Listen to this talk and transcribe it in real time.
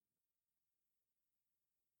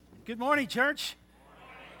Good morning, church.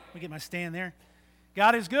 Let me get my stand there.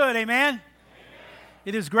 God is good, amen?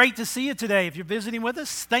 It is great to see you today. If you're visiting with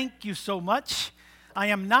us, thank you so much. I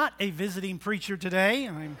am not a visiting preacher today.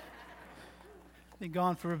 I've been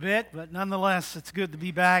gone for a bit, but nonetheless, it's good to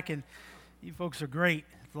be back, and you folks are great.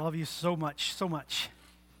 Love you so much, so much.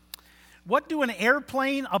 What do an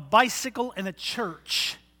airplane, a bicycle, and a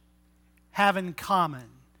church have in common?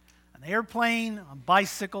 An airplane, a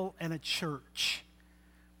bicycle, and a church.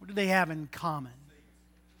 What do they have in common?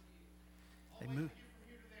 They move.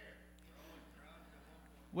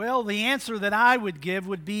 Well, the answer that I would give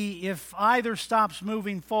would be if either stops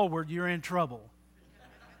moving forward, you're in trouble.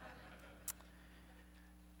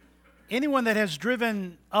 Anyone that has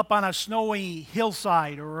driven up on a snowy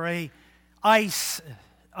hillside or a ice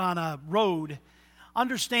on a road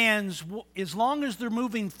understands as long as they're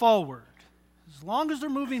moving forward,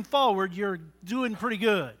 you're doing pretty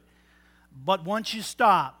good. But once you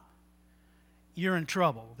stop, you're in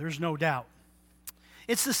trouble. There's no doubt.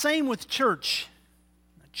 It's the same with church,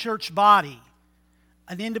 a church body,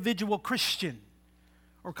 an individual Christian,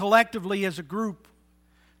 or collectively as a group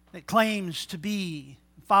that claims to be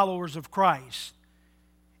followers of Christ.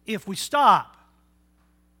 If we stop,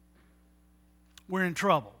 we're in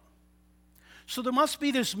trouble. So there must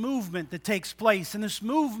be this movement that takes place, and this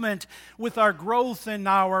movement with our growth and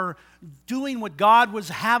our doing what God would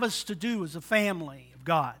have us to do as a family of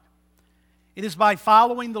God. It is by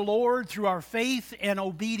following the Lord through our faith and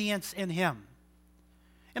obedience in Him.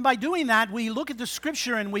 And by doing that, we look at the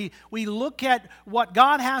Scripture and we look at what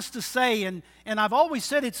God has to say. And I've always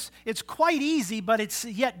said it's quite easy, but it's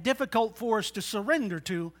yet difficult for us to surrender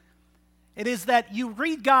to. It is that you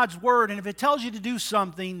read God's Word, and if it tells you to do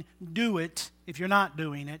something, do it if you're not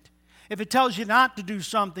doing it. If it tells you not to do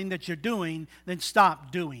something that you're doing, then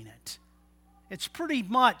stop doing it. It's pretty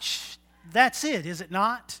much, that's it, is it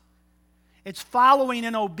not? It's following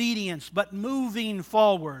in obedience, but moving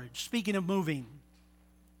forward. Speaking of moving,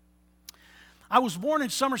 I was born in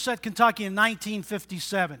Somerset, Kentucky in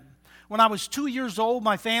 1957. When I was 2 years old,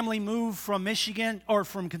 my family moved from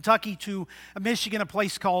Kentucky to Michigan, a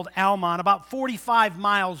place called Almont, about 45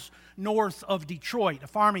 miles north of Detroit, a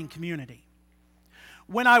farming community.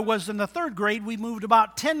 When I was in the third grade, we moved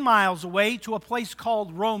about 10 miles away to a place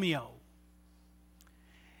called Romeo.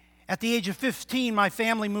 At the age of 15, my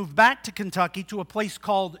family moved back to Kentucky to a place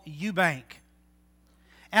called Eubank.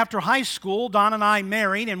 After high school, Don and I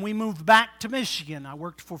married, and we moved back to Michigan. I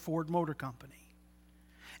worked for Ford Motor Company.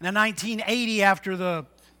 And in 1980, after the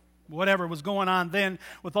whatever was going on then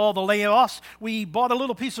with all the layoffs, we bought a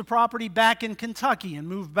little piece of property back in Kentucky and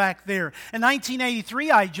moved back there. In 1983,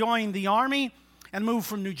 I joined the Army and moved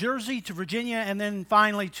from New Jersey to Virginia and then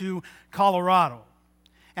finally to Colorado.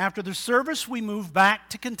 After the service, we moved back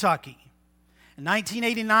to Kentucky. In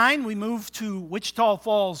 1989, we moved to Wichita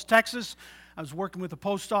Falls, Texas. I was working with the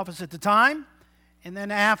post office at the time. And then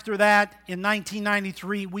after that, in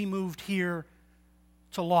 1993, we moved here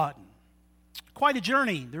to Lawton. Quite a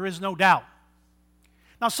journey, there is no doubt.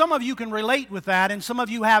 Now, some of you can relate with that, and some of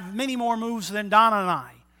you have many more moves than Donna and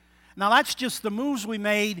I. Now, that's just the moves we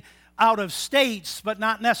made out of states, but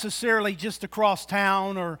not necessarily just across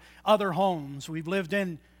town or other homes. We've lived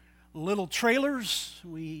in little trailers.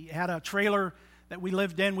 We had a trailer that we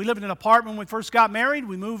lived in. We lived in an apartment when we first got married.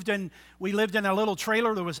 We lived in a little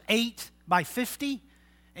trailer that was 8 by 50,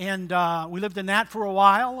 and we lived in that for a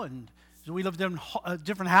while, and so we lived in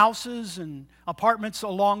different houses and apartments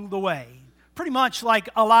along the way. Pretty much like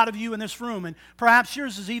a lot of you in this room, and perhaps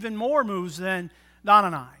yours is even more moves than Don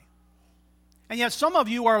and I. And yet some of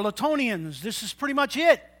you are Latonians. This is pretty much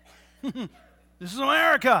it. This is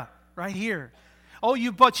America right here.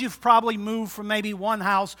 But you've probably moved from maybe one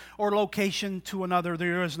house or location to another.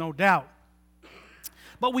 There is no doubt.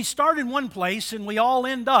 But we start in one place and we all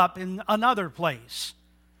end up in another place.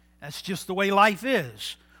 That's just the way life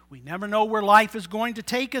is. We never know where life is going to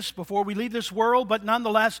take us before we leave this world, but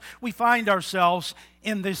nonetheless, we find ourselves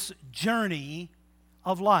in this journey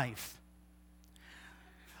of life.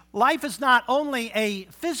 Life is not only a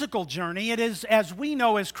physical journey, it is, as we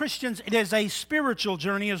know as Christians, it is a spiritual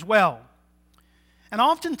journey as well. And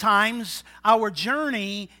oftentimes, our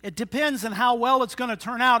journey, it depends on how well it's going to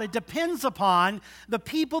turn out. It depends upon the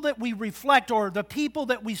people that we reflect or the people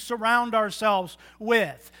that we surround ourselves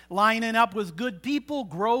with. Lining up with good people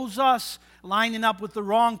grows us. Lining up with the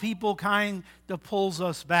wrong people kind of pulls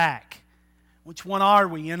us back. Which one are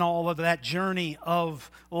we in all of that journey of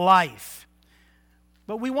life?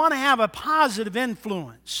 But we want to have a positive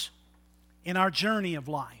influence in our journey of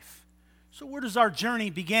life. So where does our journey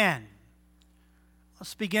begin?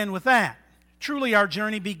 Let's begin with that. Truly, our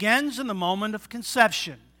journey begins in the moment of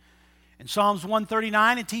conception. In Psalms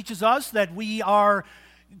 139, it teaches us that we are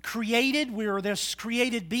created. We're this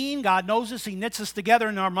created being. God knows us. He knits us together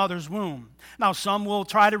in our mother's womb. Now, some will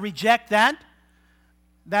try to reject that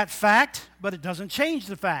fact, but it doesn't change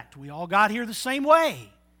the fact. We all got here the same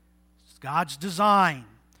way. It's God's design.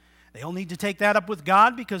 They'll need to take that up with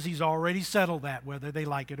God because He's already settled that, whether they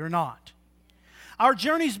like it or not. Our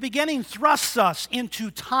journey's beginning thrusts us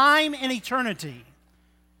into time and eternity.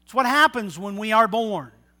 It's what happens when we are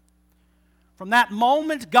born. From that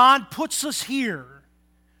moment God puts us here,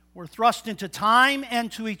 we're thrust into time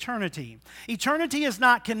and to eternity. Eternity is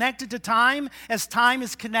not connected to time as time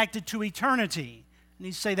is connected to eternity. I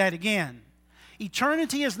need to say that again.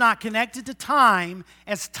 Eternity is not connected to time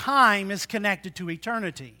as time is connected to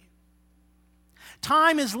eternity.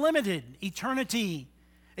 Time is limited. Eternity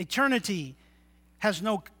has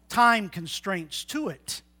no time constraints to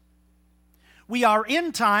it. We are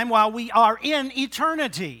in time while we are in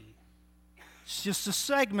eternity. It's just a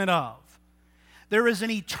segment of. There is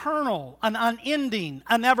an eternal, an unending,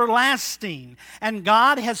 an everlasting, and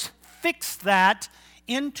God has fixed that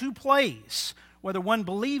into place, whether one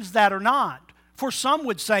believes that or not. For some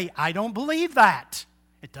would say, I don't believe that.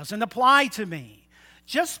 It doesn't apply to me.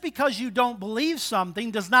 Just because you don't believe something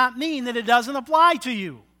does not mean that it doesn't apply to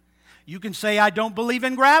you. You can say, I don't believe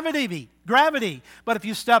in gravity, but if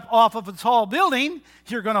you step off of a tall building,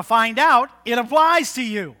 you're going to find out it applies to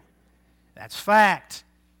you. That's fact.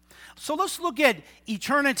 So let's look at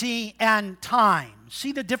eternity and time.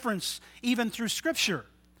 See the difference even through Scripture.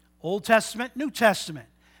 Old Testament, New Testament.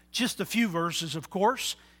 Just a few verses, of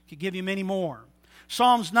course. Could give you many more.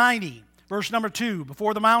 Psalms 90, verse number 2.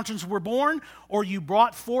 Before the mountains were born, or you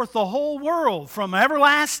brought forth the whole world, from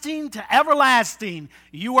everlasting to everlasting,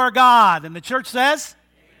 you are God. And the church says,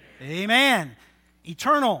 Amen. Amen.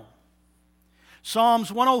 Eternal.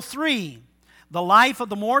 Psalms 103. The life of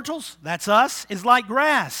the mortals, that's us, is like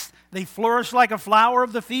grass. They flourish like a flower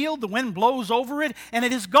of the field. The wind blows over it, and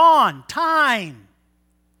it is gone. Time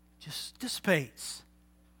just dissipates.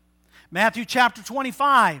 Matthew chapter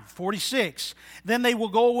 25, 46. Then they will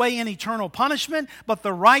go away in eternal punishment, but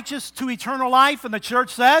the righteous to eternal life. And the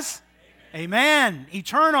church says, Amen. Amen.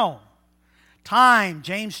 Eternal. Time,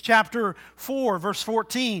 James chapter 4, verse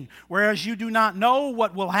 14. Whereas you do not know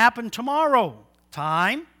what will happen tomorrow.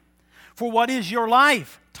 Time. For what is your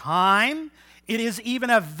life? Time. It is even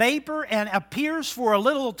a vapor and appears for a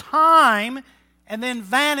little time and then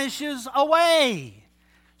vanishes away.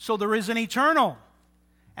 So there is an eternal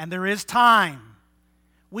and there is time.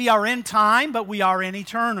 We are in time, but we are in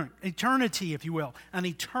eternity, if you will, an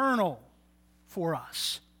eternal for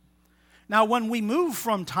us. Now, when we move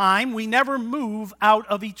from time, we never move out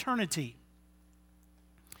of eternity.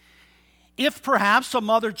 If perhaps a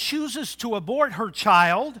mother chooses to abort her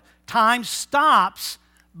child, time stops,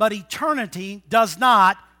 but eternity does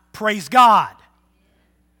not. Praise God.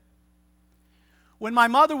 When my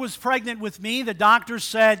mother was pregnant with me, the doctors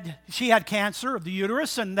said she had cancer of the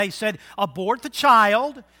uterus, and they said, abort the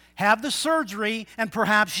child, have the surgery, and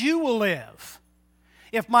perhaps you will live.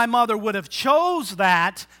 If my mother would have chose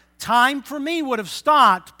that, time for me would have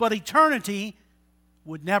stopped, but eternity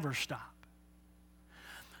would never stop.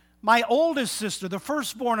 My oldest sister, the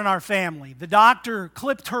firstborn in our family, the doctor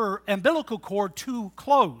clipped her umbilical cord too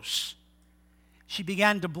close. She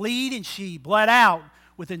began to bleed, and she bled out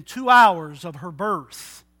within 2 hours of her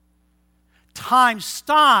birth. Time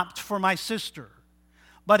stopped for my sister,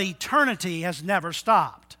 but eternity has never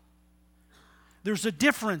stopped. There's a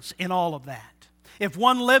difference in all of that. If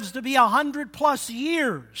one lives to be 100+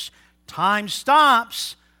 years, time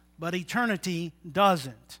stops, but eternity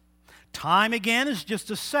doesn't. Time, again, is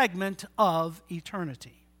just a segment of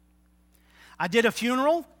eternity. I did a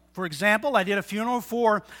funeral, for example,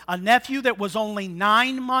 for a nephew that was only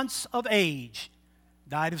 9 months of age,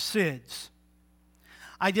 died of SIDS.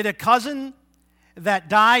 I did a cousin that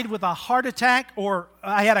died with a heart attack, or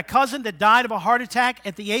I had a cousin that died of a heart attack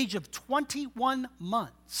at the age of 21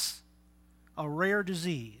 months, a rare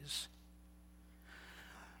disease.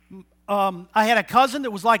 I had a cousin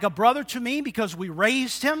that was like a brother to me because we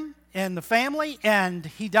raised him in the family, and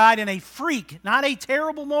he died in a freak, not a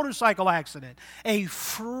terrible motorcycle accident, a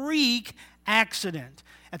freak accident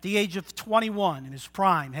at the age of 21 in his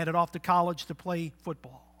prime, headed off to college to play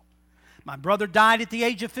football. My brother died at the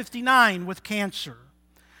age of 59 with cancer.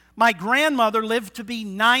 My grandmother lived to be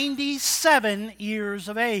 97 years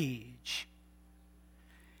of age.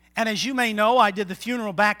 And as you may know, I did the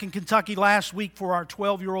funeral back in Kentucky last week for our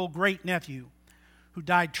 12-year-old great-nephew who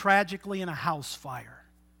died tragically in a house fire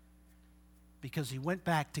because he went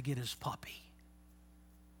back to get his puppy.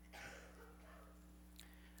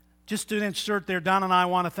 Just to insert there, Don and I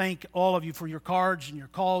want to thank all of you for your cards and your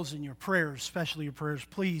calls and your prayers, especially your prayers.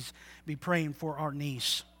 Please be praying for our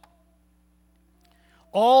niece.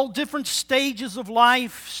 All different stages of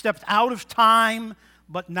life stepped out of time,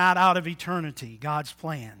 but not out of eternity, God's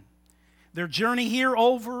plan. Their journey here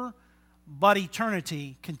over, but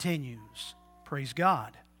eternity continues. Praise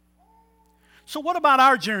God. So what about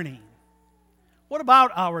our journey? What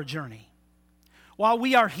about our journey? While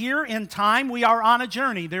we are here in time, we are on a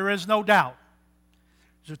journey, there is no doubt.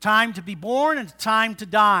 There's a time to be born and a time to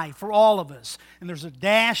die for all of us. And there's a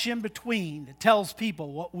dash in between that tells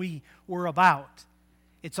people what we were about.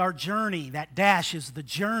 It's our journey. That dash is the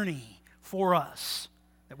journey for us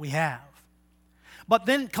that we have. But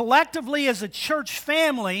then collectively as a church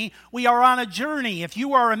family, we are on a journey. If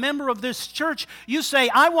you are a member of this church, you say,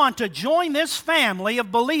 I want to join this family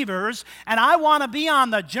of believers, and I want to be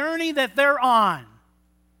on the journey that they're on.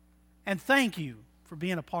 And thank you for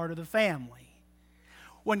being a part of the family.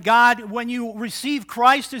 When you receive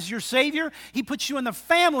Christ as your Savior, He puts you in the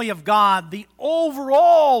family of God, the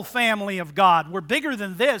overall family of God. We're bigger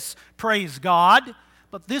than this, praise God,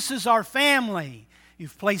 but this is our family.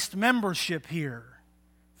 You've placed membership here.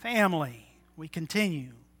 Family. We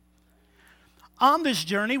continue. On this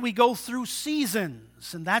journey, we go through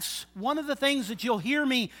seasons, and that's one of the things that you'll hear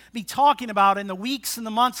me be talking about in the weeks and the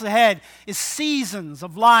months ahead is seasons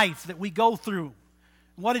of life that we go through,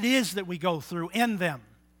 what it is that we go through in them.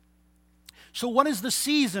 So what is the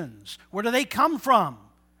seasons? Where do they come from?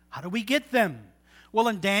 How do we get them? Well,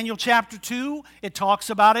 in Daniel chapter 2, it talks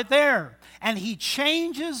about it there. And He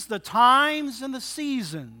changes the times and the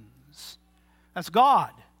seasons. That's God.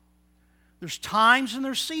 There's times and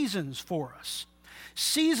there's seasons for us.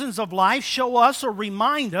 Seasons of life show us or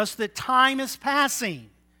remind us that time is passing.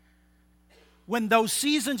 When those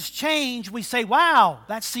seasons change, we say, wow,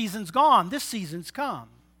 that season's gone, this season's come.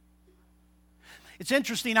 It's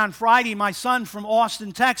interesting, on Friday, my son from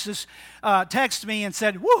Austin, Texas, texted me and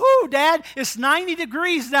said, woohoo, Dad, it's 90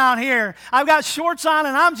 degrees down here. I've got shorts on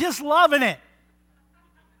and I'm just loving it.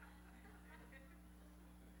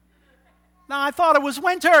 Now, I thought it was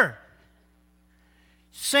winter.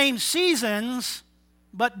 Same seasons,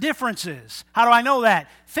 but differences. How do I know that?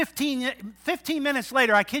 15 minutes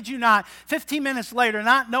later, I kid you not, 15 minutes later,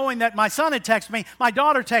 not knowing that my son had texted me, my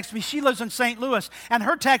daughter texted me. She lives in St. Louis, and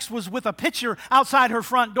her text was with a picture outside her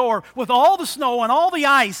front door with all the snow and all the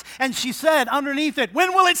ice, and she said underneath it,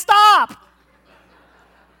 when will it stop?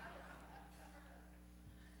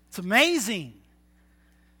 It's amazing.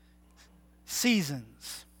 Seasons.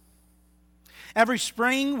 Every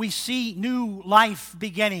spring, we see new life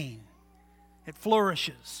beginning. It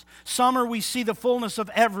flourishes. Summer, we see the fullness of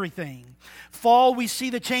everything. Fall, we see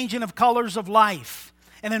the changing of colors of life.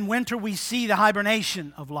 And in winter, we see the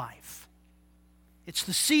hibernation of life. It's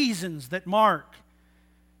the seasons that mark.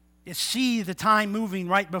 You see the time moving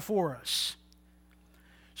right before us.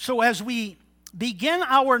 So as we begin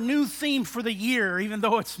our new theme for the year, even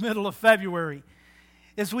though it's middle of February,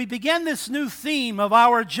 as we begin this new theme of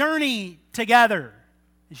our journey together,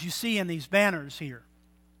 as you see in these banners here,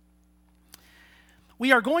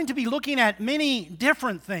 we are going to be looking at many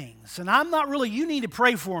different things. And you need to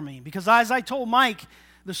pray for me, because as I told Mike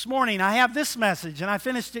this morning, I have this message, and I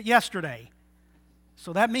finished it yesterday.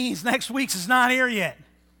 So that means next week's is not here yet.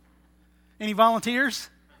 Any volunteers?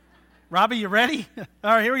 Robbie, you ready? All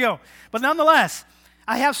right, here we go. But nonetheless,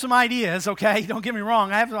 I have some ideas, okay? Don't get me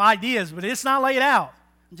wrong. I have some ideas, but it's not laid out.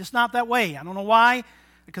 I'm just not that way. I don't know why,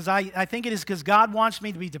 because I think it is because God wants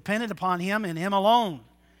me to be dependent upon Him and Him alone.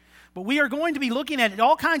 But we are going to be looking at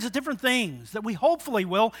all kinds of different things that we hopefully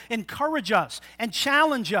will encourage us and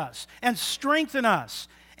challenge us and strengthen us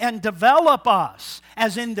and develop us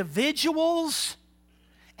as individuals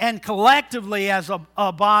and collectively as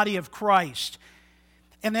a body of Christ.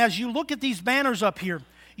 And as you look at these banners up here,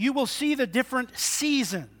 you will see the different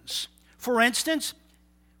seasons. For instance,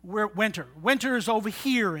 winter. Winter is over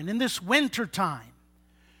here, and in this winter time.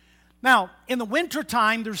 Now, in the winter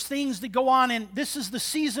time, there's things that go on, and this is the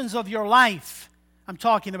seasons of your life I'm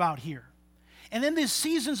talking about here. And in these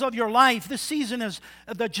seasons of your life, this season is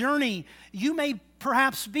the journey. You may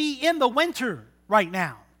perhaps be in the winter right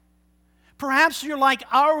now. Perhaps you're like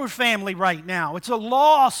our family right now. It's a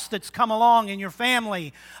loss that's come along in your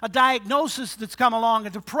family, a diagnosis that's come along, a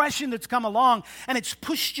depression that's come along, and it's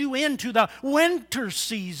pushed you into the winter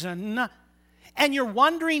season, and you're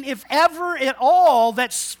wondering if ever at all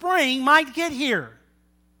that spring might get here.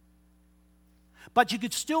 But you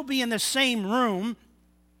could still be in the same room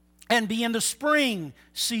and be in the spring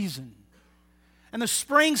season. And the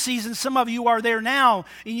spring season, some of you are there now,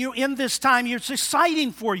 and in this time, it's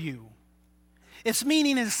exciting for you. It's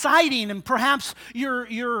meaning exciting, and perhaps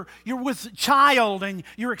you're with a child and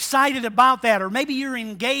you're excited about that, or maybe you're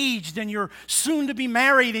engaged and you're soon to be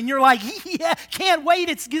married and you're like, yeah, can't wait,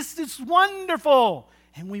 it's wonderful.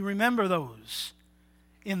 And we remember those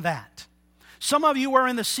in that. Some of you are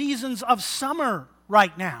in the seasons of summer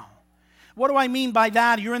right now. What do I mean by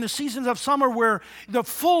that? You're in the seasons of summer where the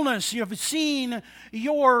fullness, you've seen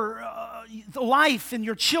your life and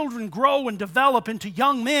your children grow and develop into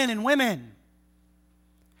young men and women.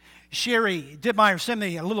 Sherry Dittmeyer sent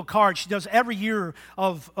me a little card she does every year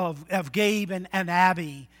of Gabe and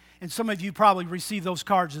Abby. And some of you probably receive those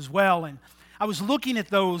cards as well. And I was looking at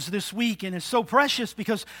those this week, and it's so precious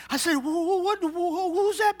because I said,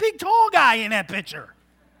 who's that big tall guy in that picture?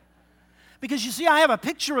 Because you see, I have a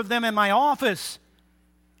picture of them in my office,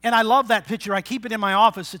 and I love that picture. I keep it in my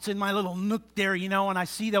office. It's in my little nook there, and I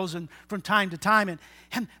see those from time to time.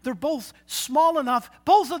 And they're both small enough.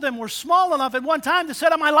 Both of them were small enough at one time to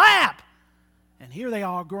sit on my lap. And here they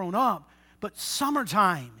are grown up. But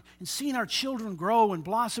summertime, and seeing our children grow and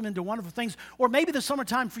blossom into wonderful things, or maybe the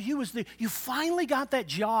summertime for you is you finally got that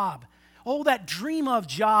job. Oh, that dream of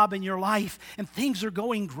job in your life, and things are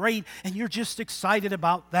going great, and you're just excited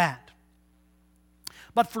about that.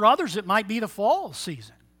 But for others, it might be the fall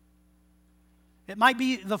season. It might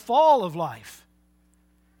be the fall of life.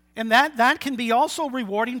 And that can be also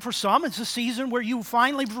rewarding for some. It's a season where you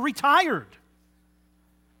finally retired.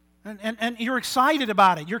 And you're excited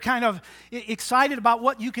about it. You're kind of excited about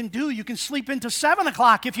what you can do. You can sleep into 7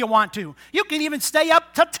 o'clock if you want to. You can even stay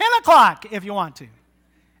up to 10 o'clock if you want to.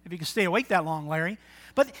 If you can stay awake that long, Larry.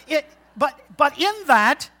 But in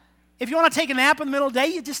that, if you want to take a nap in the middle of the day,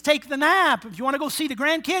 you just take the nap. If you want to go see the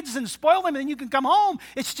grandkids and spoil them, then you can come home.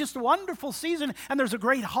 It's just a wonderful season, and there's a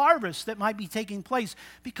great harvest that might be taking place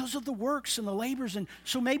because of the works and the labors, and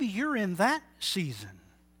so maybe you're in that season.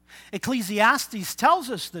 Ecclesiastes tells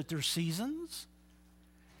us that there's seasons.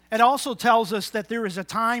 It also tells us that there is a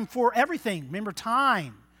time for everything. Remember,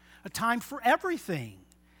 time. A time for everything.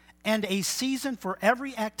 And a season for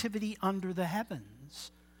every activity under the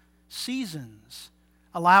heavens. Seasons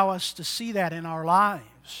allow us to see that in our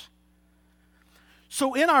lives.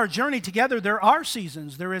 So in our journey together, there are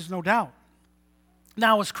seasons, there is no doubt.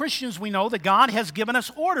 Now, as Christians, we know that God has given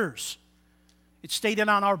us orders. It's stated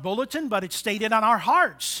on our bulletin, but it's stated on our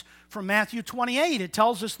hearts. From Matthew 28, it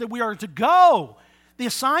tells us that we are to go. The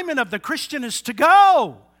assignment of the Christian is to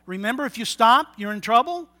go. Remember, if you stop, you're in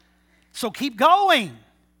trouble. So keep going.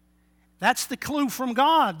 That's the clue from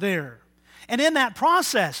God there. And in that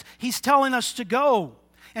process, He's telling us to go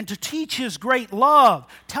and to teach His great love.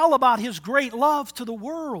 Tell about His great love to the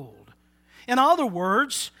world. In other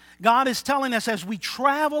words, God is telling us as we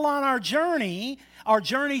travel on our journey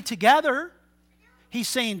together, He's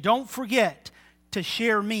saying, don't forget to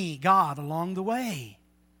share me, God, along the way.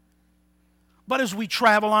 But as we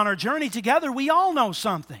travel on our journey together, we all know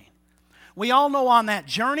something. We all know on that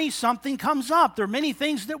journey something comes up. There are many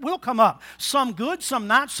things that will come up. Some good, some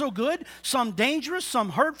not so good, some dangerous, some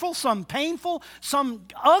hurtful, some painful, some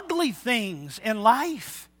ugly things in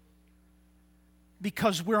life.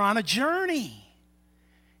 Because we're on a journey.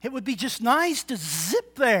 It would be just nice to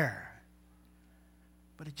zip there.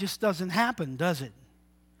 But it just doesn't happen, does it?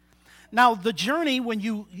 Now, the journey, when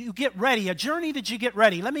you get ready, a journey that you get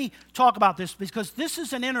ready, let me talk about this because this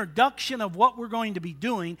is an introduction of what we're going to be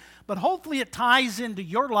doing, but hopefully it ties into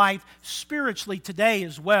your life spiritually today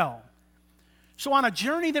as well. So on a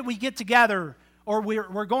journey that we get together, or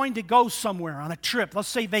we're going to go somewhere on a trip, let's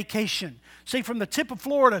say vacation, say from the tip of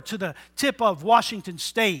Florida to the tip of Washington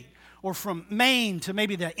State, or from Maine to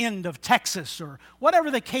maybe the end of Texas, or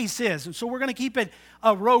whatever the case is. And so we're going to keep it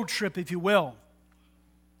a road trip, if you will.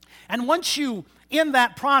 And once you, in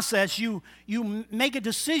that process, you make a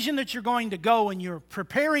decision that you're going to go and you're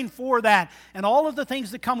preparing for that and all of the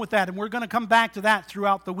things that come with that, and we're going to come back to that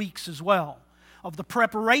throughout the weeks as well, of the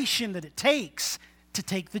preparation that it takes to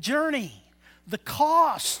take the journey, the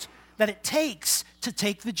cost that it takes to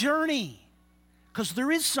take the journey, because there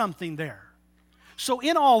is something there. So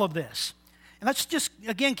in all of this, and let's just,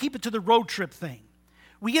 again, keep it to the road trip thing.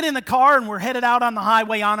 We get in the car and we're headed out on the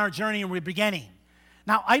highway on our journey and we're beginning.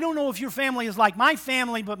 Now, I don't know if your family is like my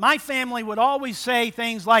family, but my family would always say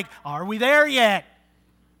things like, "Are we there yet?"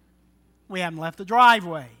 We haven't left the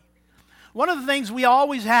driveway. One of the things we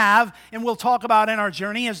always have, and we'll talk about in our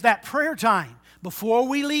journey, is that prayer time. Before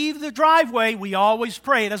we leave the driveway, we always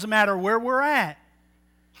pray. It doesn't matter where we're at.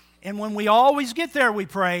 And when we always get there, we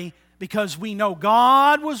pray because we know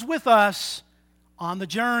God was with us on the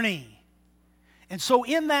journey. And so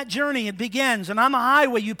in that journey, it begins. And on the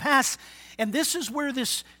highway, you pass. And this is where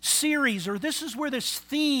this series, or this is where this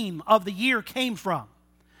theme of the year came from.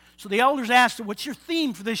 So the elders asked her, what's your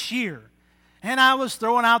theme for this year? And I was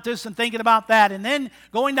throwing out this and thinking about that. And then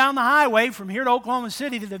going down the highway from here to Oklahoma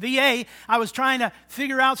City to the VA, I was trying to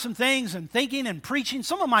figure out some things and thinking and preaching.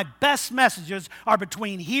 Some of my best messages are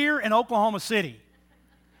between here and Oklahoma City.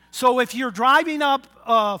 So if you're driving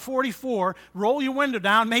up 44, roll your window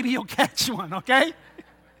down, maybe you'll catch one, okay?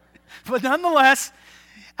 But nonetheless,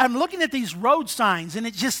 I'm looking at these road signs, and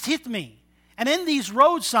it just hit me. And in these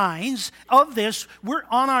road signs of this, we're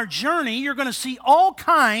on our journey. You're going to see all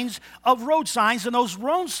kinds of road signs, and those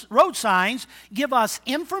road signs give us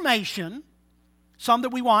information, some that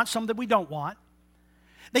we want, some that we don't want.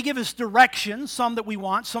 They give us direction, some that we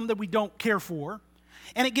want, some that we don't care for.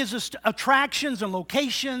 And it gives us attractions and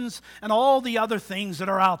locations and all the other things that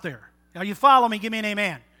are out there. Now, you follow me? Give me an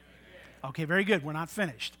amen. Okay, very good. We're not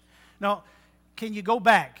finished. Now, can you go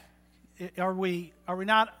back? Are we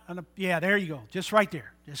not? Yeah, there you go. Just right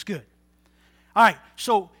there. That's good. All right,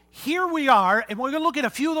 so here we are, and we're going to look at a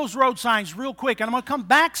few of those road signs real quick, and I'm going to come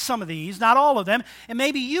back some of these, not all of them, and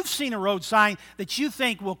maybe you've seen a road sign that you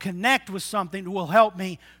think will connect with something that will help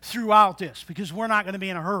me throughout this, because we're not going to be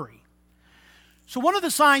in a hurry. So one of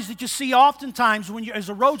the signs that you see oftentimes is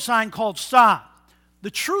a road sign called stop.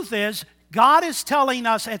 The truth is, God is telling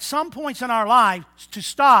us at some points in our lives to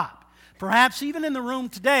stop. Perhaps even in the room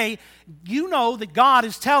today, you know that God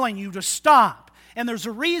is telling you to stop. And there's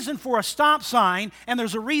a reason for a stop sign, and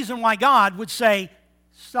there's a reason why God would say,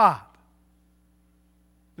 stop.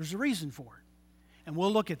 There's a reason for it. And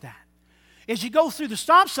we'll look at that. As you go through the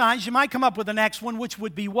stop signs, you might come up with the next one, which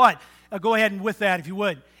would be what? Go ahead and with that, if you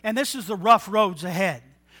would. And this is the rough roads ahead.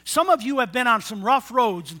 Some of you have been on some rough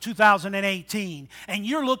roads in 2018, and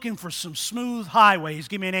you're looking for some smooth highways.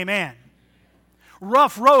 Give me an amen.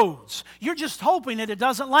 Rough roads. You're just hoping that it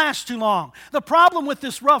doesn't last too long. The problem with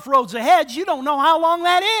this rough roads ahead, you don't know how long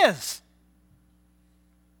that is.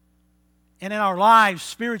 And in our lives,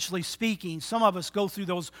 spiritually speaking, some of us go through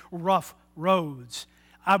those rough roads.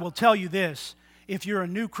 I will tell you this, if you're a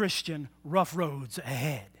new Christian, rough roads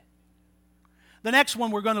ahead. The next one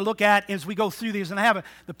we're going to look at as we go through these, and I have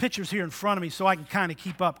the pictures here in front of me so I can kind of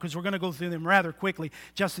keep up, because we're going to go through them rather quickly.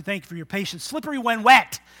 Justin, thank you for your patience. Slippery when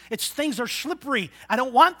wet. Things are slippery. I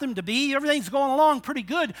don't want them to be. Everything's going along pretty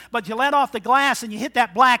good, but you let off the glass and you hit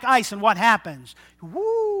that black ice, and what happens?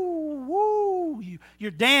 Woo, woo. You're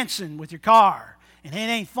dancing with your car, and it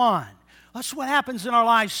ain't fun. That's what happens in our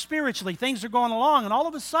lives spiritually. Things are going along, and all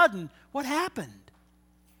of a sudden, what happened?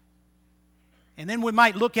 And then we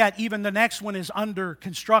might look at even the next one is under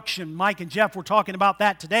construction. Mike and Jeff were talking about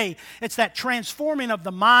that today. It's that transforming of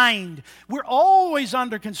the mind. We're always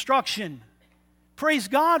under construction. Praise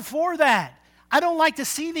God for that. I don't like to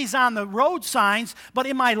see these on the road signs, but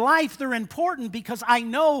in my life they're important because I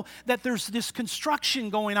know that there's this construction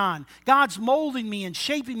going on. God's molding me and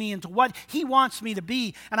shaping me into what He wants me to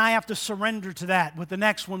be, and I have to surrender to that. With the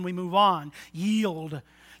next one we move on, yield.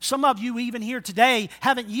 Some of you even here today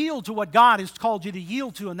haven't yielded to what God has called you to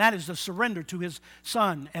yield to, and that is to surrender to His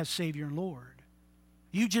Son as Savior and Lord.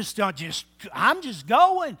 You I'm just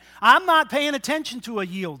going. I'm not paying attention to a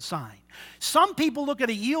yield sign. Some people look at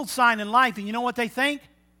a yield sign in life, and you know what they think?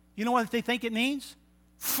 You know what they think it means?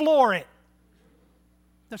 Floor it.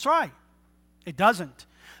 That's right. It doesn't.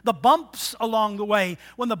 The bumps along the way,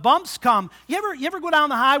 when the bumps come, you ever go down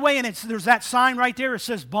the highway and there's that sign right there, it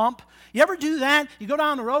says bump? You ever do that? You go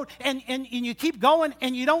down the road and you keep going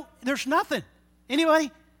and there's nothing.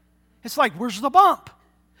 Anybody? It's like, where's the bump?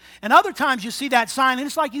 And other times you see that sign and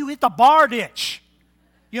it's like you hit the bar ditch.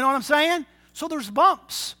 You know what I'm saying? So there's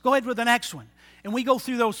bumps. Go ahead with the next one. And we go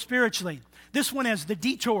through those spiritually. This one is the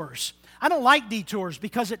detours. I don't like detours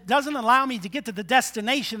because it doesn't allow me to get to the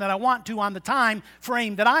destination that I want to on the time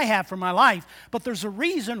frame that I have for my life. But there's a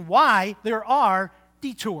reason why there are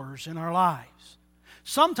detours in our lives.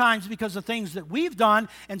 Sometimes because of things that we've done,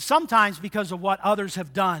 and sometimes because of what others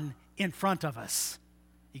have done in front of us.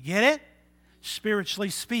 You get it? Spiritually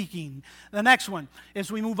speaking. The next one,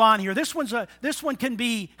 as we move on here, this one can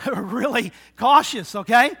be really cautious,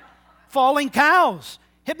 okay? Falling cows.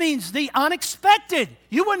 It means the unexpected.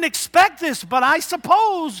 You wouldn't expect this, but I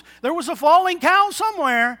suppose there was a falling cow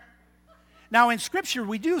somewhere. Now in Scripture,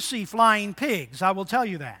 we do see flying pigs. I will tell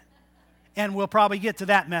you that. And we'll probably get to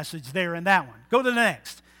that message there in that one. Go to the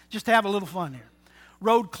next. Just to have a little fun here.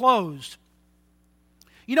 Road closed.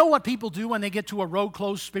 You know what people do when they get to a road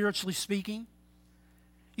closed, spiritually speaking?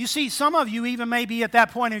 You see, some of you even may be at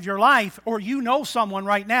that point of your life, or you know someone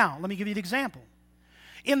right now. Let me give you an example.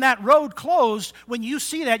 In that road closed, when you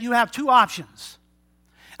see that, you have two options.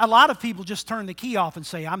 A lot of people just turn the key off and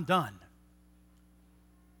say, I'm done.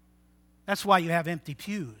 That's why you have empty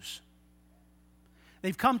pews.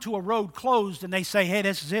 They've come to a road closed and they say, hey,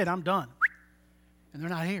 this is it, I'm done. And they're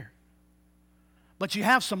not here. But you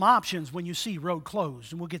have some options when you see road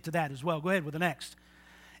closed, and we'll get to that as well. Go ahead with the next.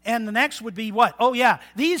 And the next would be what? Oh, yeah,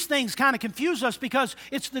 these things kind of confuse us because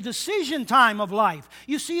it's the decision time of life.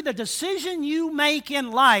 You see, the decision you make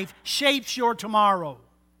in life shapes your tomorrow.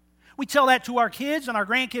 We tell that to our kids and our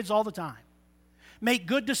grandkids all the time. Make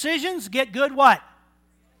good decisions, get good what?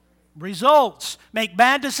 Results. Make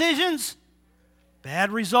bad decisions,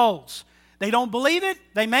 bad results. They don't believe it,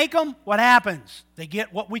 they make them, what happens? They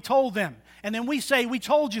get what we told them. And then we say, we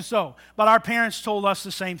told you so. But our parents told us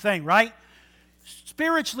the same thing, right?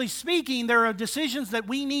 Spiritually speaking, there are decisions that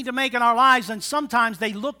we need to make in our lives, and sometimes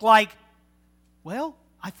they look like, well,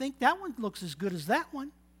 I think that one looks as good as that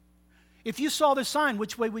one. If you saw this sign,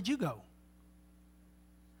 which way would you go?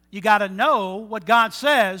 You got to know what God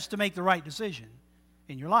says to make the right decision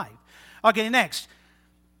in your life. Okay, next.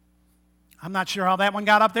 I'm not sure how that one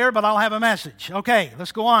got up there, but I'll have a message. Okay,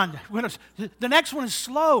 let's go on. The next one is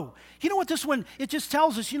slow. You know what this one, it just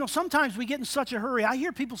tells us, sometimes we get in such a hurry. I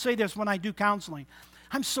hear people say this when I do counseling.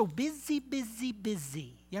 I'm so busy, busy,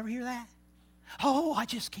 busy. You ever hear that? Oh, I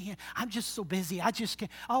just can't. I'm just so busy. I just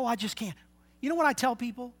can't. Oh, I just can't. You know what I tell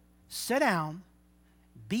people? Sit down,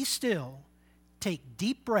 be still, take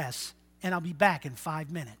deep breaths, and I'll be back in 5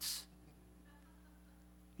 minutes.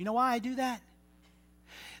 You know why I do that?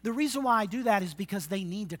 The reason why I do that is because they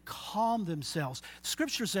need to calm themselves.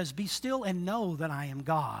 Scripture says, be still and know that I am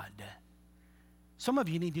God. Some of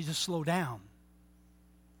you need to just slow down.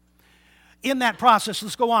 In that process,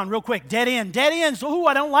 let's go on real quick. Dead end. Dead ends. Oh,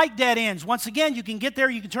 I don't like dead ends. Once again, you can get there,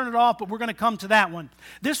 you can turn it off, but we're going to come to that one.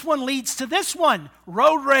 This one leads to this one,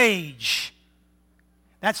 road rage.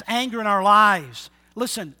 That's anger in our lives.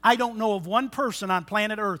 Listen, I don't know of one person on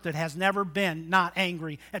planet Earth that has never been not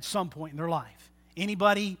angry at some point in their life.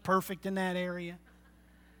 Anybody perfect in that area?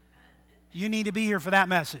 You need to be here for that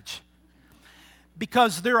message.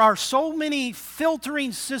 Because there are so many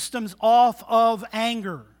filtering systems off of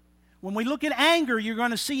anger. When we look at anger, you're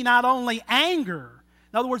going to see not only anger.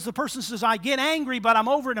 In other words, the person says, I get angry, but I'm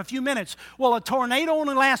over in a few minutes. Well, a tornado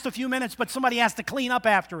only lasts a few minutes, but somebody has to clean up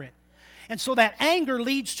after it. And so that anger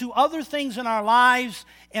leads to other things in our lives,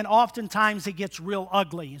 and oftentimes it gets real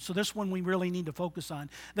ugly. And so this one we really need to focus on.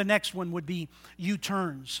 The next one would be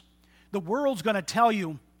U-turns. The world's going to tell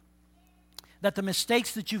you that the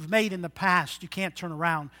mistakes that you've made in the past, you can't turn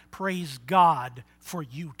around. Praise God for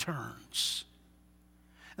U-turns.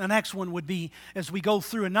 The next one would be, as we go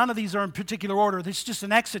through, and none of these are in particular order, this is just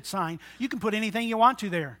an exit sign. You can put anything you want to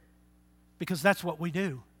there, because that's what we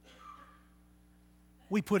do.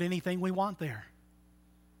 We put anything we want there.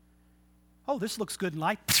 Oh, this looks good in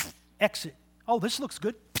life. Exit. Oh, this looks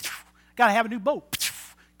good. Got to have a new boat.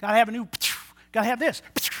 Got to have a new, got to have this.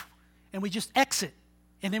 And we just exit.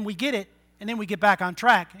 And then we get it. And then we get back on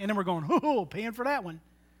track. And then we're going, oh, paying for that one.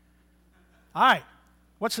 All right.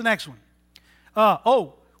 What's the next one?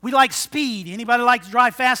 We like speed. Anybody like to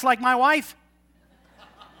drive fast like my wife?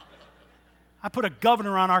 I put a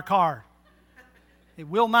governor on our car. It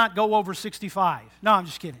will not go over 65. No, I'm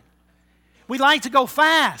just kidding. We like to go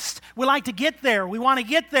fast. We like to get there. We want to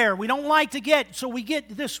get there. We don't like to get, so we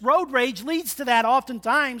get, this road rage leads to that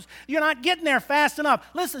oftentimes. You're not getting there fast enough.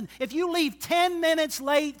 Listen, if you leave 10 minutes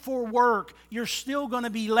late for work, you're still going to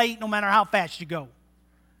be late no matter how fast you go.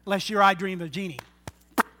 Unless you're I Dream of Jeannie.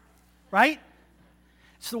 Right?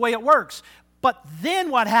 It's the way it works. But then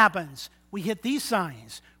what happens? We hit these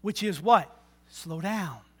signs, which is what? Slow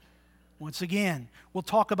down. Once again, we'll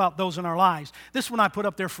talk about those in our lives. This one I put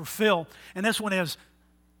up there for Phil, and this one is,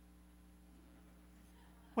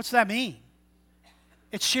 what's that mean?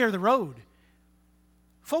 It's share the road.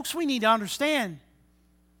 Folks, we need to understand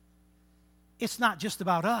it's not just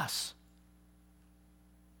about us.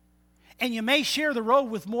 And you may share the road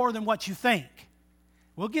with more than what you think.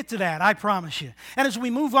 We'll get to that, I promise you. And as we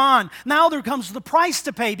move on, now there comes the price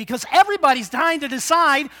to pay, because everybody's trying to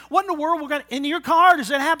decide what in the world we're going to, in your car,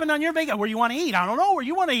 does it happen on your vacation? Where you want to eat? I don't know where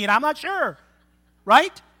you want to eat. I'm not sure.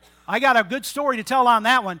 Right? I got a good story to tell on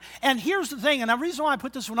that one. And here's the thing, and the reason why I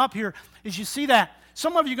put this one up here is you see that.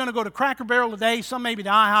 Some of you are going to go to Cracker Barrel today, some maybe to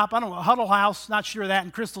IHOP, I don't know, Huddle House, not sure of that.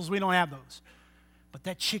 In Crystals, we don't have those. But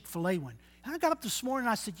that Chick-fil-A one. And I got up this morning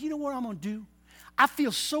and I said, you know what I'm going to do? I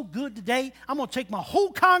feel so good today, I'm going to take my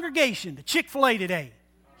whole congregation to Chick-fil-A today.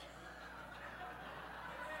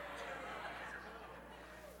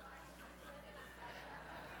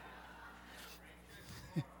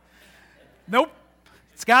 Nope.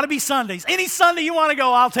 It's got to be Sundays. Any Sunday you want to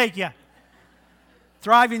go, I'll take you.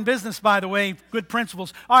 Thriving business, by the way. Good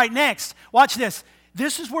principles. All right, next. Watch this.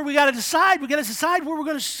 This is where we got to decide. We got to decide where we're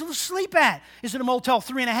going to sleep at. Is it a Motel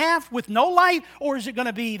 3.5 with no light, or is it going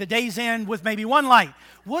to be the Days Inn with maybe one light?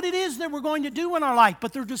 What it is that we're going to do in our life,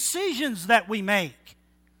 but they're decisions that we make.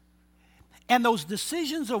 And those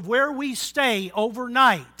decisions of where we stay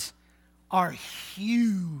overnight are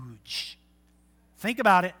huge. Think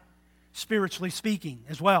about it, spiritually speaking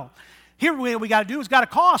as well. Here what we got to do is got to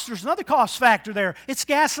cost. There's another cost factor there. It's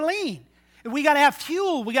gasoline. We got to have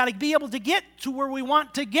fuel. We got to be able to get to where we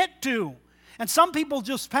want to get to. And some people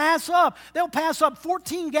just pass up. They'll pass up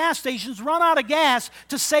 14 gas stations, run out of gas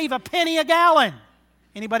to save a penny a gallon.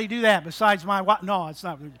 Anybody do that besides my wife? No, it's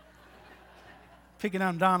not. Picking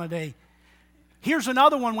on Donna Day. Here's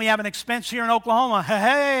another one. We have an expense here in Oklahoma.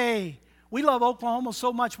 Hey, we love Oklahoma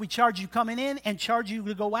so much we charge you coming in and charge you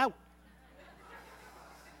to go out.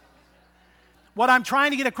 What I'm trying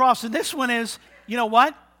to get across in this one is, you know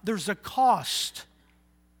what? There's a cost.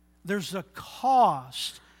 There's a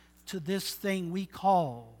cost to this thing we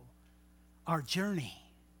call our journey.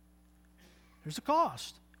 There's a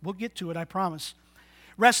cost. We'll get to it, I promise.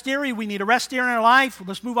 Rest area, we need a rest area in our life.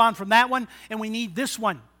 Let's move on from that one. And we need this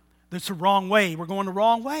one. That's the wrong way. We're going the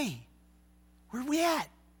wrong way. Where are we at?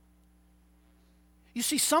 You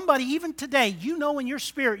see, somebody, even today, you know in your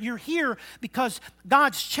spirit, you're here because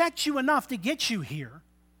God's checked you enough to get you here.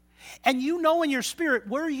 And you know in your spirit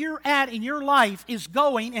where you're at in your life is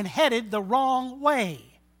going and headed the wrong way.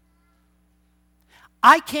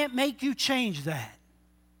 I can't make you change that.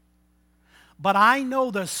 But I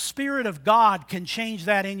know the Spirit of God can change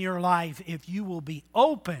that in your life if you will be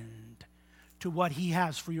opened to what He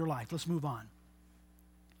has for your life. Let's move on.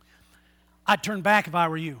 I'd turn back if I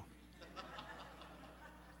were you.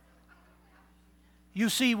 You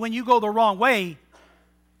see, when you go the wrong way,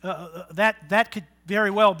 that could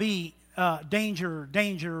very well be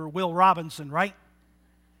danger, Will Robinson, right?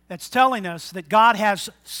 That's telling us that God has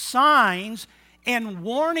signs and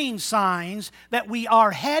warning signs that we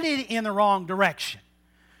are headed in the wrong direction.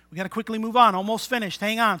 We got to quickly move on. Almost finished.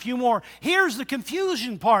 Hang on. A few more. Here's the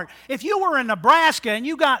confusion part. If you were in Nebraska and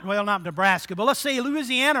you got, well, not Nebraska, but let's say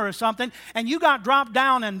Louisiana or something, and you got dropped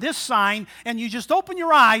down in this sign and you just open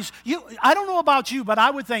your eyes, I don't know about you, but I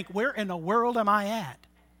would think, where in the world am I at?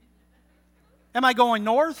 Am I going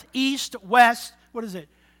north, east, west? What is it?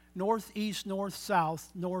 North, east, north, south,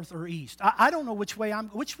 north, or east? I don't know which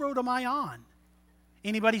road am I on?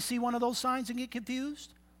 Anybody see one of those signs and get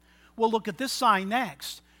confused? Well, look at this sign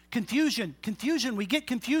next. Confusion. We get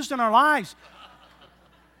confused in our lives.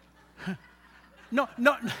 No.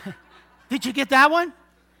 Did you get that one?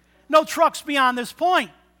 No trucks beyond this point.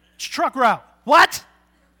 It's truck route. What?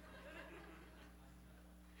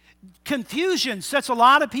 Confusion sets a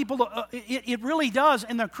lot of people, it really does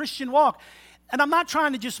in the Christian walk. And I'm not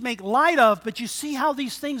trying to just make light of, but you see how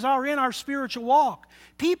these things are in our spiritual walk.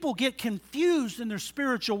 People get confused in their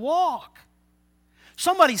spiritual walk.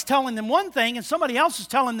 Somebody's telling them one thing and somebody else is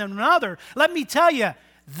telling them another. Let me tell you,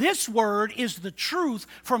 this word is the truth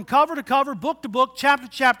from cover to cover, book to book, chapter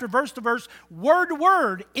to chapter, verse to verse, word to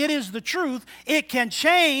word. It is the truth. It can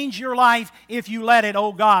change your life if you let it.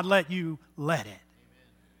 Oh, God, let you let it. Amen.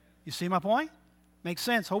 You see my point? Makes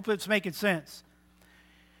sense. Hope it's making sense.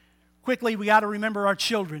 Quickly, we got to remember our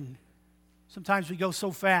children. Sometimes we go so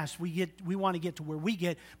fast. We want to get to where we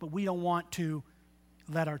get, but we don't want to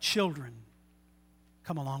let our children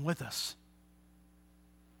come along with us.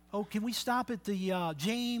 Oh, can we stop at the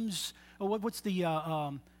James? Oh, what's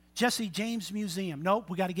the Jesse James Museum? Nope,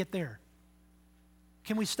 we got to get there.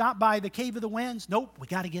 Can we stop by the Cave of the Winds? Nope, we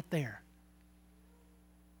got to get there.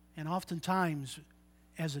 And oftentimes,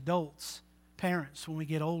 as adults, parents, when we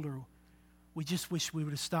get older, we just wish we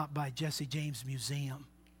would have stopped by Jesse James Museum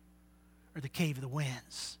or the Cave of the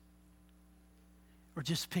Winds, or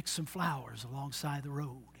just pick some flowers alongside the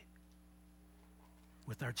road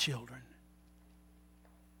with our children.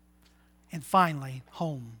 And finally,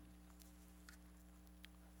 home.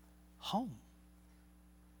 Home.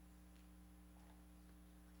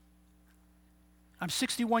 I'm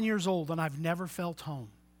 61 years old and I've never felt home.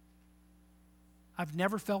 I've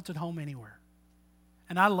never felt at home anywhere.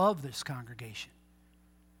 And I love this congregation.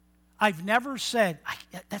 I've never said,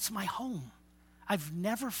 that's my home. I've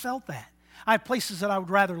never felt that. I have places that I would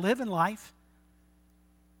rather live in life.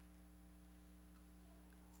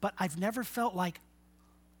 But I've never felt like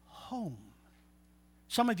home.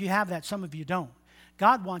 Some of you have that, some of you don't.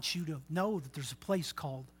 God wants you to know that there's a place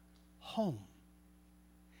called home.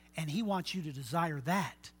 And He wants you to desire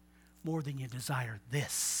that more than you desire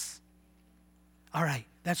this. All right,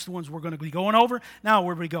 That's the ones we're going to be going over. Now,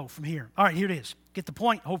 where do we go from here? All right, here it is. Get the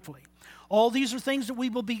point, hopefully. All these are things that we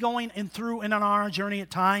will be going through on our journey at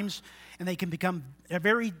times, and they can become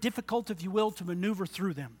very difficult, if you will, to maneuver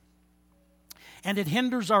through them. And it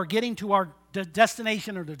hinders our getting to our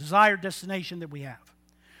destination or the desired destination that we have.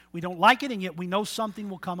 We don't like it, and yet we know something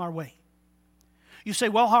will come our way. You say,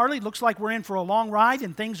 well, Harley, looks like we're in for a long ride,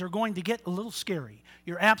 and things are going to get a little scary.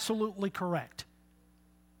 You're absolutely correct.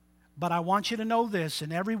 But I want you to know this,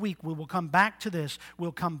 and every week we will come back to this.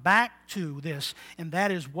 We'll come back to this, and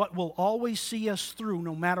that is what will always see us through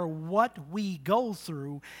no matter what we go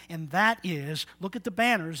through, and that is, look at the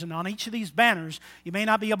banners, and on each of these banners, you may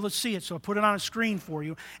not be able to see it, so I'll put it on a screen for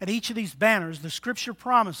you. At each of these banners, the Scripture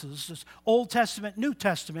promises, this Old Testament, New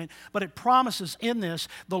Testament, but it promises in this,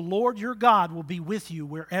 the Lord your God will be with you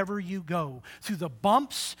wherever you go. Through the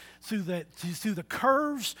bumps, through the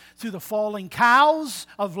curves, through the falling cows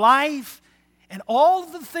of life, and all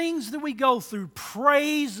the things that we go through,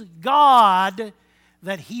 praise God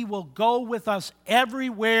that He will go with us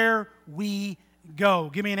everywhere we go.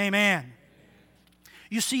 Give me an amen.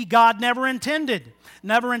 You see, God never intended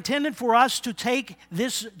for us to take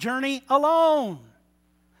this journey alone.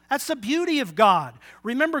 That's the beauty of God.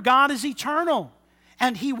 Remember, God is eternal,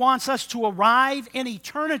 and He wants us to arrive in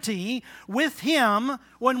eternity with Him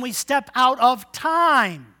when we step out of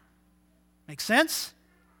time. Make sense?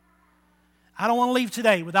 I don't want to leave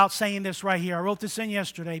today without saying this right here. I wrote this in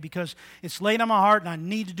yesterday because it's laid on my heart and I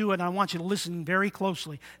need to do it, and I want you to listen very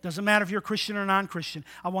closely. Doesn't matter if you're a Christian or non-Christian.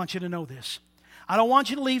 I want you to know this. I don't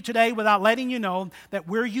want you to leave today without letting you know that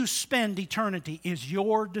where you spend eternity is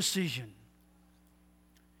your decision.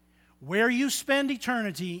 Where you spend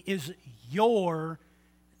eternity is your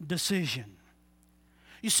decision.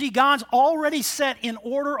 You see, God's already set in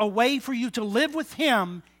order a way for you to live with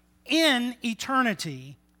Him in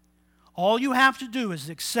eternity. All you have to do is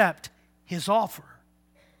accept His offer.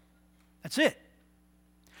 That's it.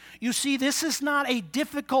 You see, this is not a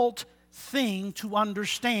difficult thing to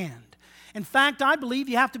understand. In fact, I believe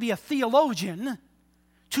you have to be a theologian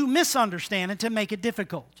to misunderstand and to make it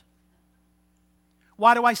difficult.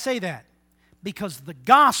 Why do I say that? Because the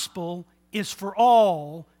gospel is for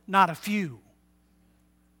all, not a few.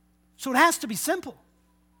 So it has to be simple,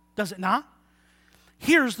 does it not?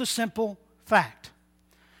 Here's the simple fact.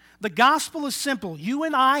 The gospel is simple. You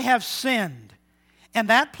and I have sinned, and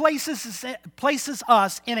that places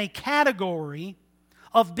us in a category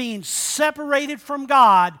of being separated from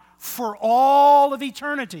God for all of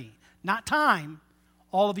eternity. Not time,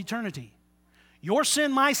 all of eternity. Your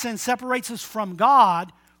sin, my sin, separates us from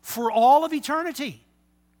God for all of eternity.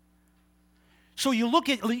 So you look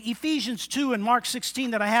at Ephesians 2 and Mark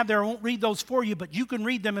 16 that I have there. I won't read those for you, but you can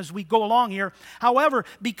read them as we go along here. However,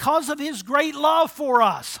 because of His great love for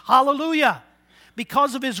us, hallelujah,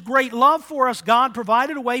 because of His great love for us, God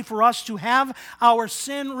provided a way for us to have our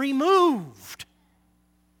sin removed.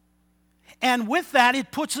 And with that, it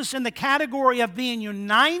puts us in the category of being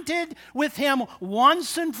united with Him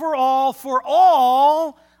once and for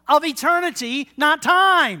all of eternity, not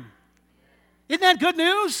time. Isn't that good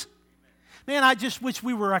news? Man, I just wish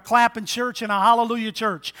we were a clapping church and a hallelujah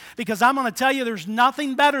church, because I'm going to tell you there's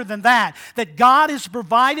nothing better than that God has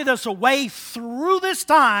provided us a way through this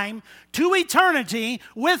time to eternity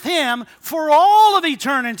with Him for all of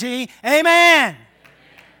eternity. Amen.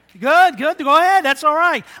 Good. Go ahead. That's all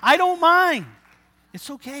right. I don't mind. It's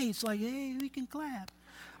okay. It's like, hey, we can clap.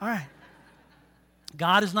 All right.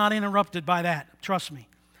 God is not interrupted by that. Trust me.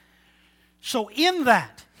 So in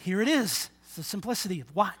that, here it is. It's the simplicity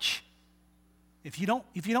of watch. If you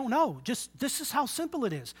don't know, just this is how simple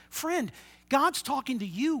it is. Friend, God's talking to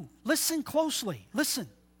you. Listen closely. Listen.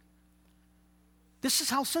 This is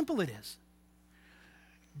how simple it is.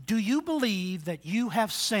 Do you believe that you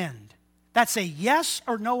have sinned? That's a yes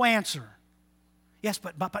or no answer. Yes,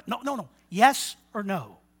 but no. Yes or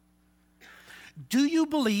no. Do you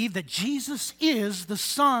believe that Jesus is the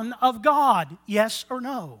Son of God? Yes or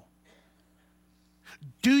no.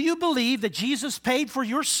 Do you believe that Jesus paid for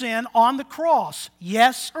your sin on the cross?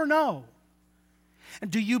 Yes or no? And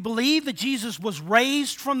do you believe that Jesus was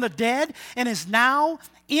raised from the dead and is now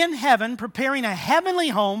in heaven preparing a heavenly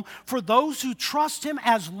home for those who trust Him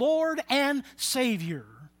as Lord and Savior?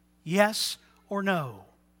 Yes or no?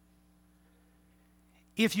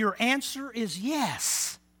 If your answer is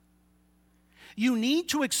yes, you need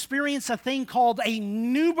to experience a thing called a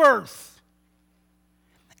new birth.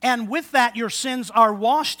 And with that, your sins are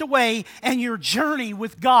washed away and your journey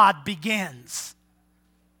with God begins.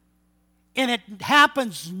 And it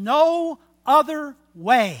happens no other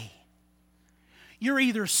way. You're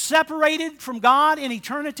either separated from God in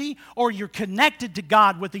eternity or you're connected to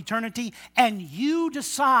God with eternity, and you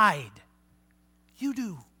decide. You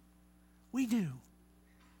do. We do.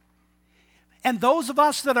 And those of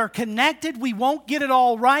us that are connected, we won't get it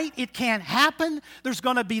all right. It can't happen. There's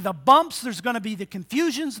going to be the bumps. There's going to be the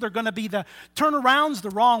confusions. There's going to be the turnarounds,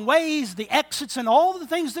 the wrong ways, the exits, and all the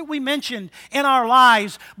things that we mentioned in our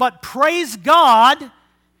lives. But praise God,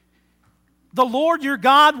 the Lord your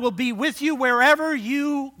God will be with you wherever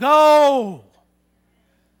you go.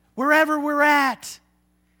 Wherever we're at,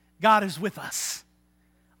 God is with us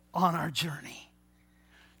on our journey.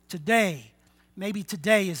 Maybe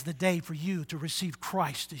today is the day for you to receive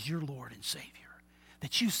Christ as your Lord and Savior.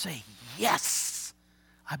 That you say, yes,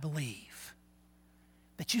 I believe.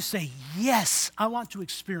 That you say, yes, I want to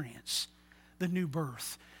experience the new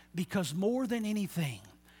birth. Because more than anything,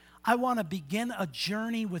 I want to begin a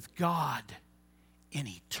journey with God in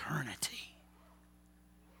eternity.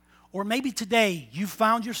 Or maybe today you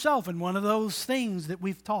found yourself in one of those things that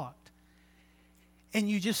we've taught. And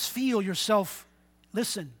you just feel yourself,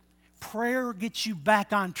 listen, prayer gets you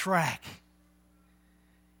back on track.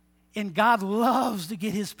 And God loves to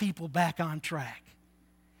get His people back on track.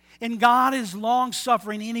 And God is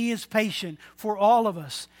long-suffering and He is patient for all of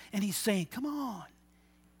us. And He's saying, come on,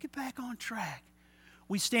 get back on track.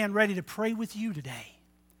 We stand ready to pray with you today.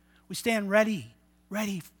 We stand ready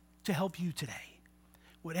to help you today.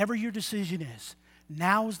 Whatever your decision is,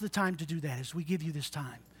 now is the time to do that as we give you this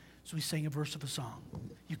time. So we sing a verse of a song.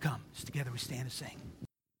 You come. Together we stand and sing.